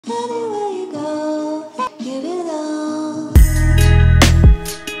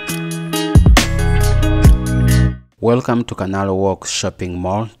Welcome to Canal Walk Shopping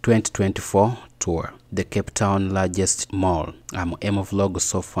Mall 2024 tour, the Cape Town largest mall. I'm Vlog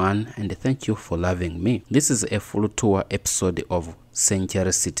Sofan and thank you for loving me. This is a full tour episode of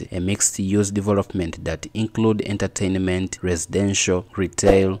Century City, a mixed-use development that include entertainment, residential,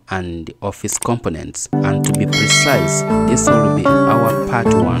 retail, and office components. And to be precise, this will be our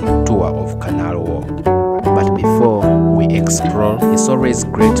part 1 tour of Canal Walk. But before we explore, it's always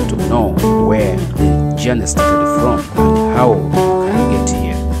great to know where the journey started from and how we can get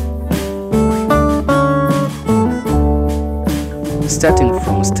here. Starting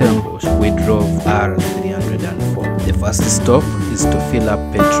from Stellenbosch, we drove R304. The first stop is to fill up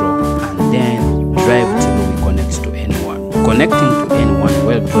petrol and then drive till we connect to anyone. Connecting to anyone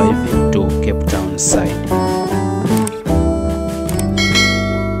while driving to Cape Town side.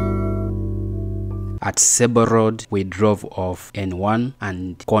 At Suburb, we drove off N1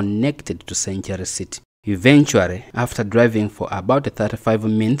 and connected to Century City. Eventually, after driving for about 35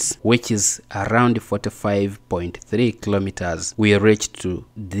 minutes, which is around 45.3 kilometers, we reached to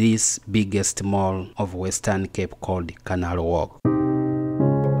this biggest mall of Western Cape called Canal Walk.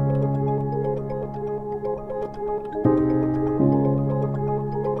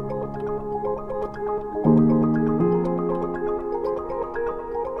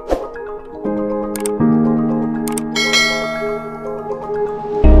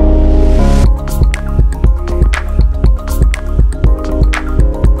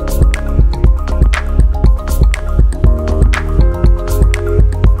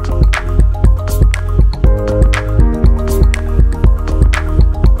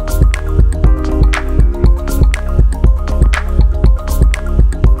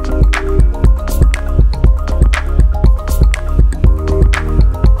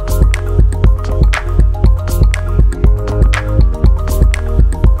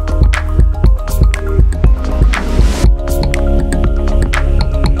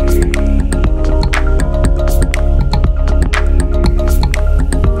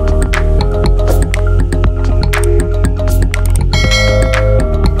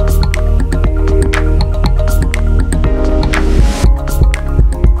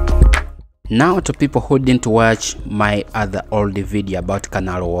 Now to people who didn't watch my other old video about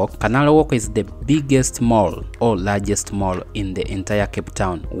Canal Walk. Canal Walk is the biggest mall or largest mall in the entire Cape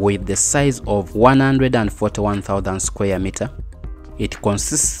Town with the size of 141,000 square meter. It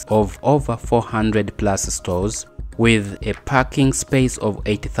consists of over 400 plus stores with a parking space of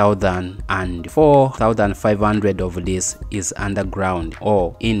 80,000 and 4,500 of this is underground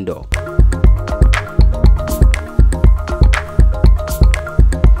or indoor.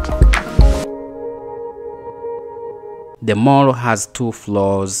 The mall has 2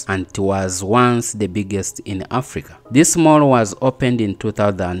 floors and it was once the biggest in Africa. This mall was opened in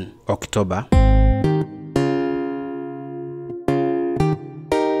 2000 October.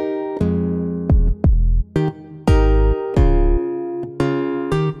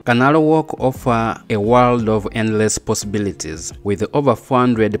 Canal Walk offers a world of endless possibilities with over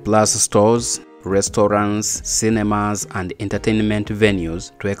 400 plus stores, restaurants, cinemas, and entertainment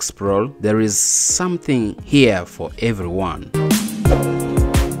venues to explore. There is something here for everyone.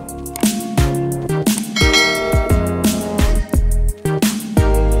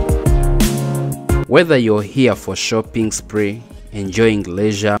 Whether you're here for shopping spree, enjoying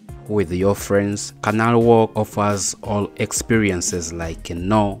leisure with your friends, Canal Walk offers all experiences like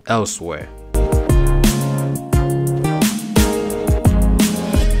no elsewhere.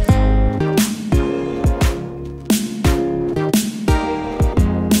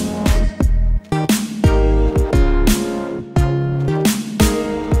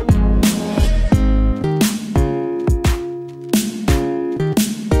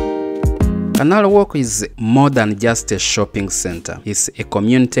 Canal Walk is more than just a shopping center. It's a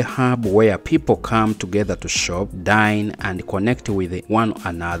community hub where people come together to shop, dine, and connect with one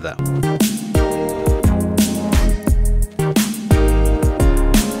another.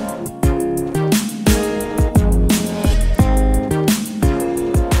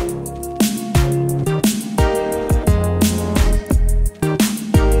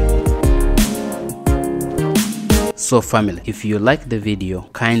 So family, if you like the video,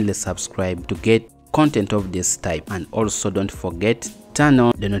 kindly subscribe to get content of this type, and also don't forget turn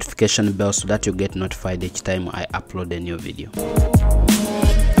on the notification bell so that you get notified each time I upload a new video.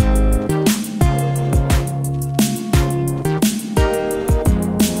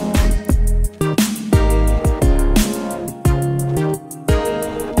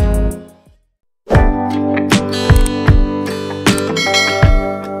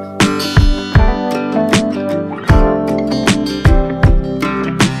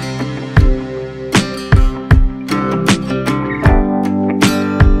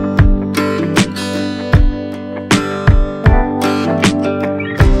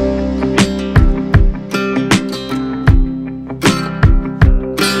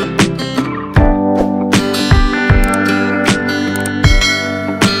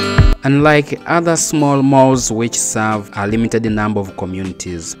 Unlike other small malls which serve a limited number of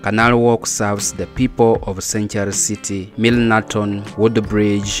communities, Canal Walk serves the people of Century City, Milnerton,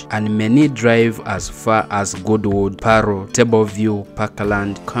 Woodbridge, and many drive as far as Goodwood, Paro, Tableview,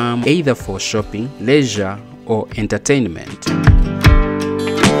 Parkland, come either for shopping, leisure, or entertainment.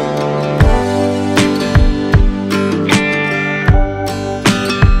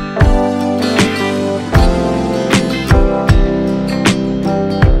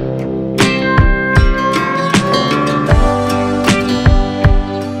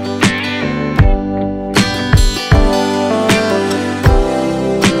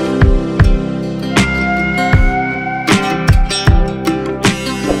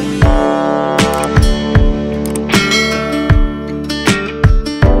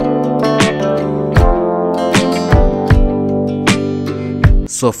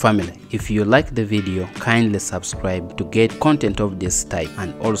 So family, if you like the video, kindly subscribe to get content of this type,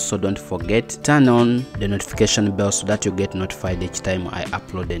 and also don't forget turn on the notification bell so that you get notified each time I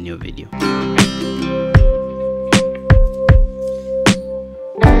upload a new video.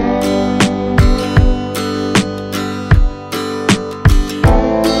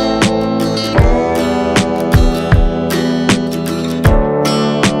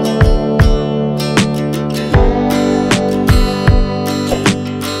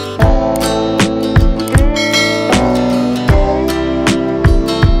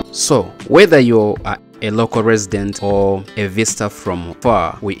 So, whether you are a local resident or a visitor from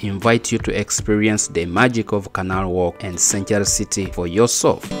far, we invite you to experience the magic of Canal Walk and Century City for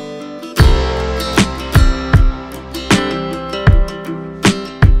yourself.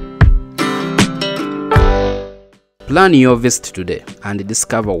 Plan your visit today and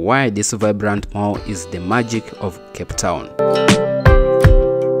discover why this vibrant mall is the magic of Cape Town.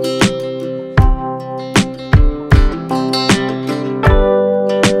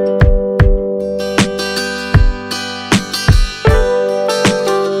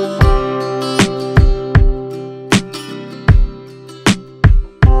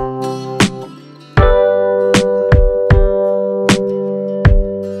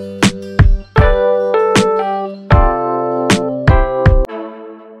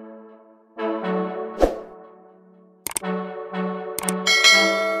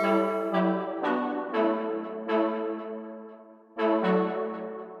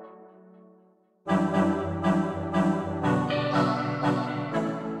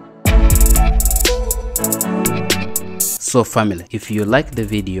 So family, if you like the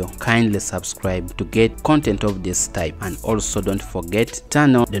video, kindly subscribe to get content of this type, and also don't forget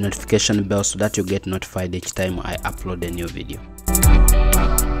turn on the notification bell so that you get notified each time I upload a new video.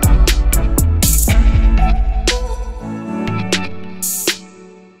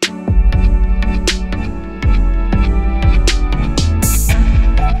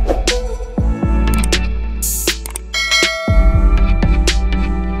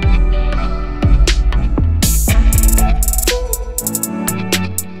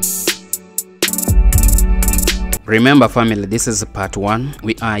 Remember family, this is part 1.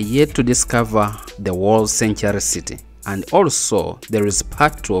 We are yet to discover the whole Century City, and also there is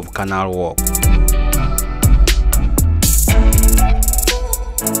part 2 of Canal Walk.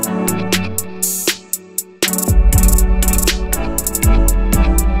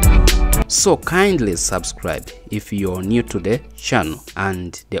 So kindly subscribe if you're new to the channel,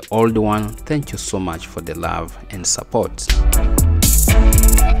 and the old one, thank you so much for the love and support.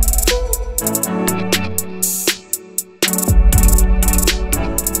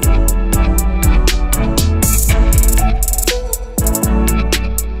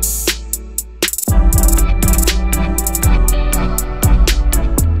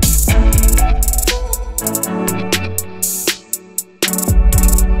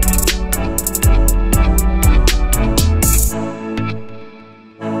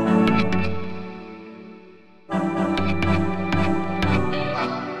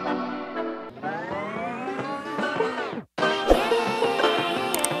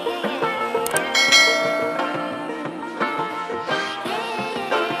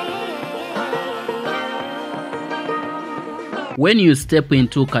 When you step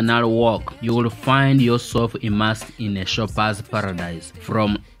into Canal Walk, you will find yourself immersed in a shopper's paradise.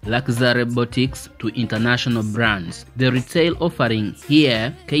 From luxury boutiques to international brands, the retail offering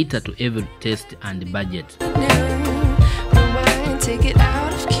here cater to every taste and budget.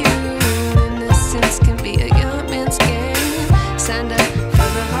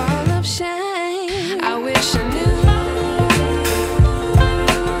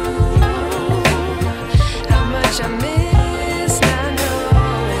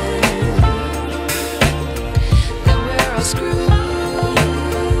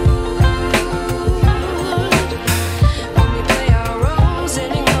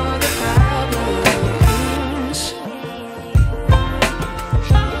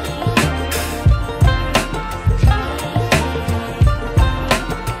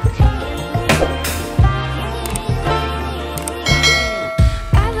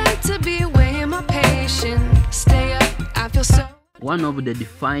 One of the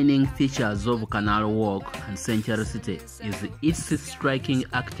defining features of Canal Walk and Century City is its striking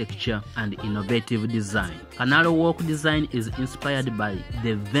architecture and innovative design. Canal Walk design is inspired by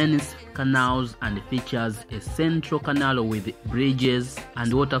the Venice canals and features a central canal with bridges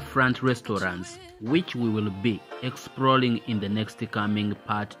and waterfront restaurants, which we will be exploring in the next coming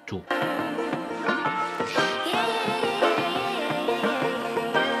part 2.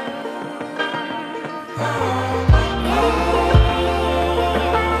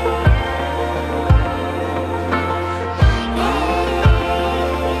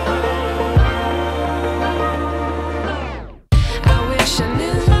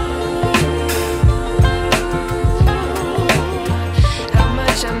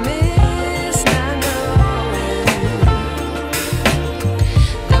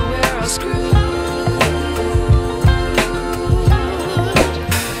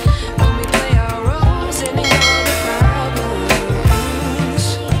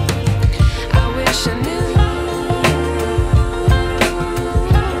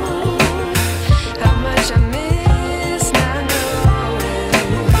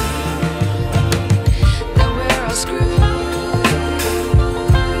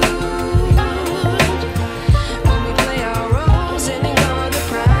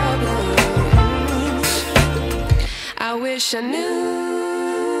 I knew.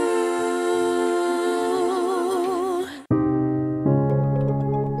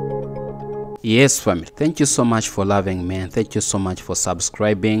 Yes, family, thank you so much for loving me, and thank you so much for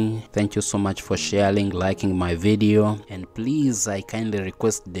subscribing. Thank you so much for sharing, liking my video, and please, I kindly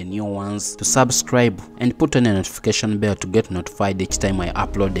request the new ones to subscribe and put on a notification bell to get notified each time I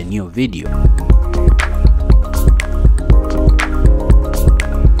upload a new video.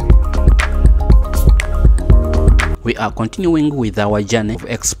 We are continuing with our journey of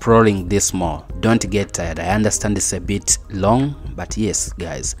exploring this mall. Don't get tired. I understand it's a bit long, but yes,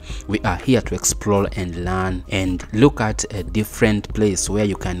 guys, we are here to explore and learn and look at a different place where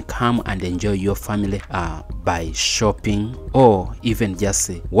you can come and enjoy your family by shopping, or even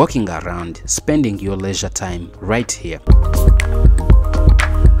just walking around, spending your leisure time right here.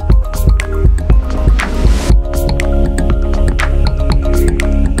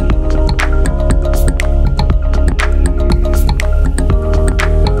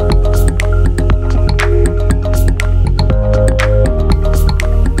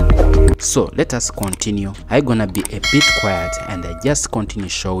 So let us continue. I'm gonna be a bit quiet and I just continue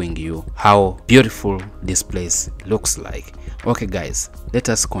showing you how beautiful this place looks like. Okay guys, let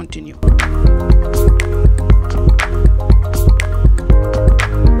us continue.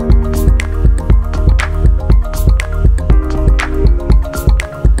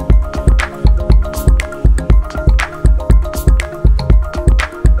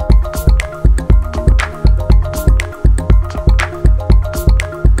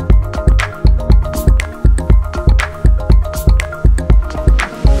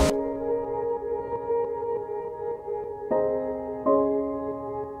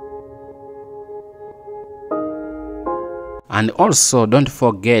 And also don't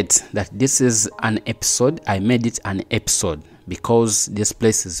forget that this is an episode. I made it an episode because this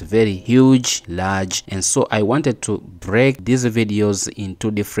place is very huge, large, and so I wanted to break these videos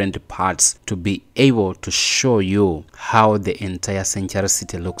into different parts to be able to show you how the entire Century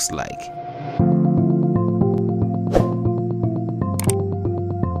City looks like.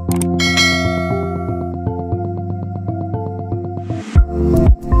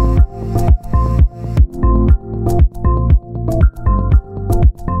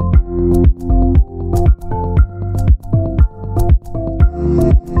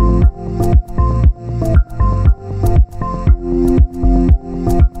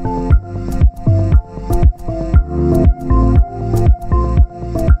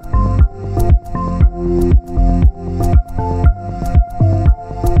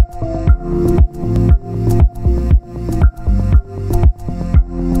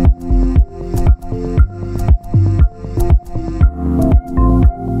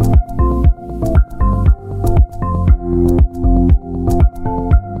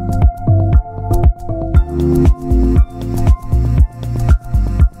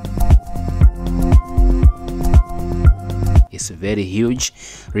 Very huge.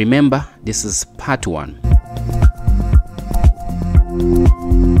 Remember, this is part 1.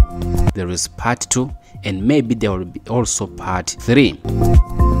 There is part 2, and maybe there will be also part 3.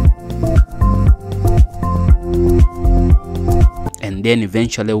 And then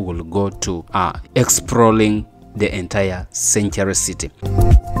eventually we'll go to exploring the entire Century City.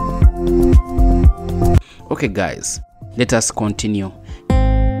 Okay guys, let us continue.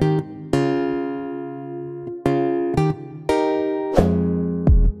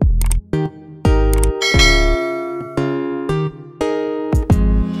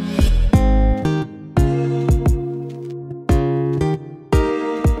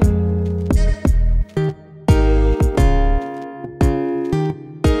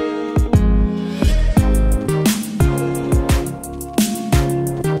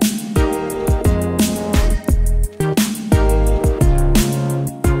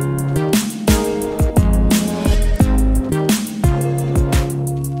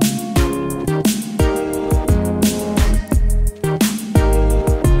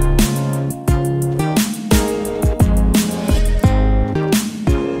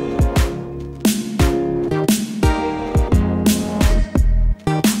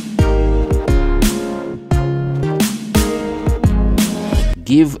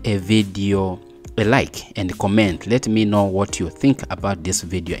 give a video a like and comment. Let me know what you think about this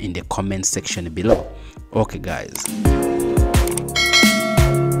video in the comment section below. Okay guys.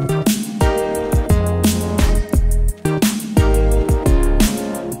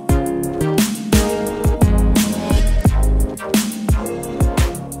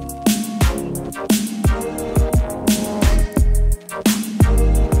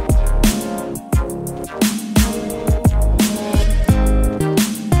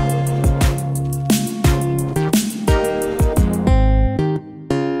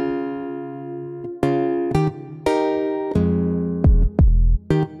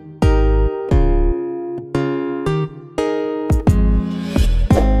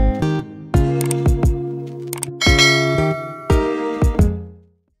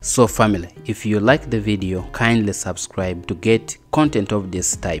 So family, if you like the video, kindly subscribe to get content of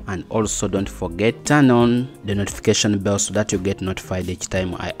this type, and also don't forget turn on the notification bell so that you get notified each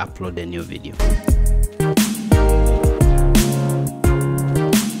time I upload a new video.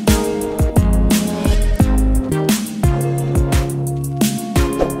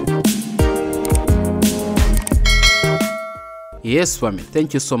 Yes family,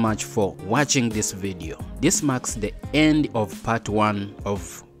 thank you so much for watching this video. This marks the end of part 1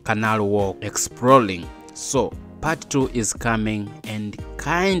 of Canal Walk exploring. So part 2 is coming, and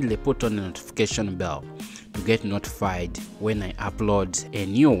kindly put on the notification bell to get notified when I upload a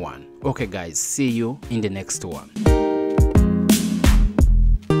new one. Okay guys, see you in the next one.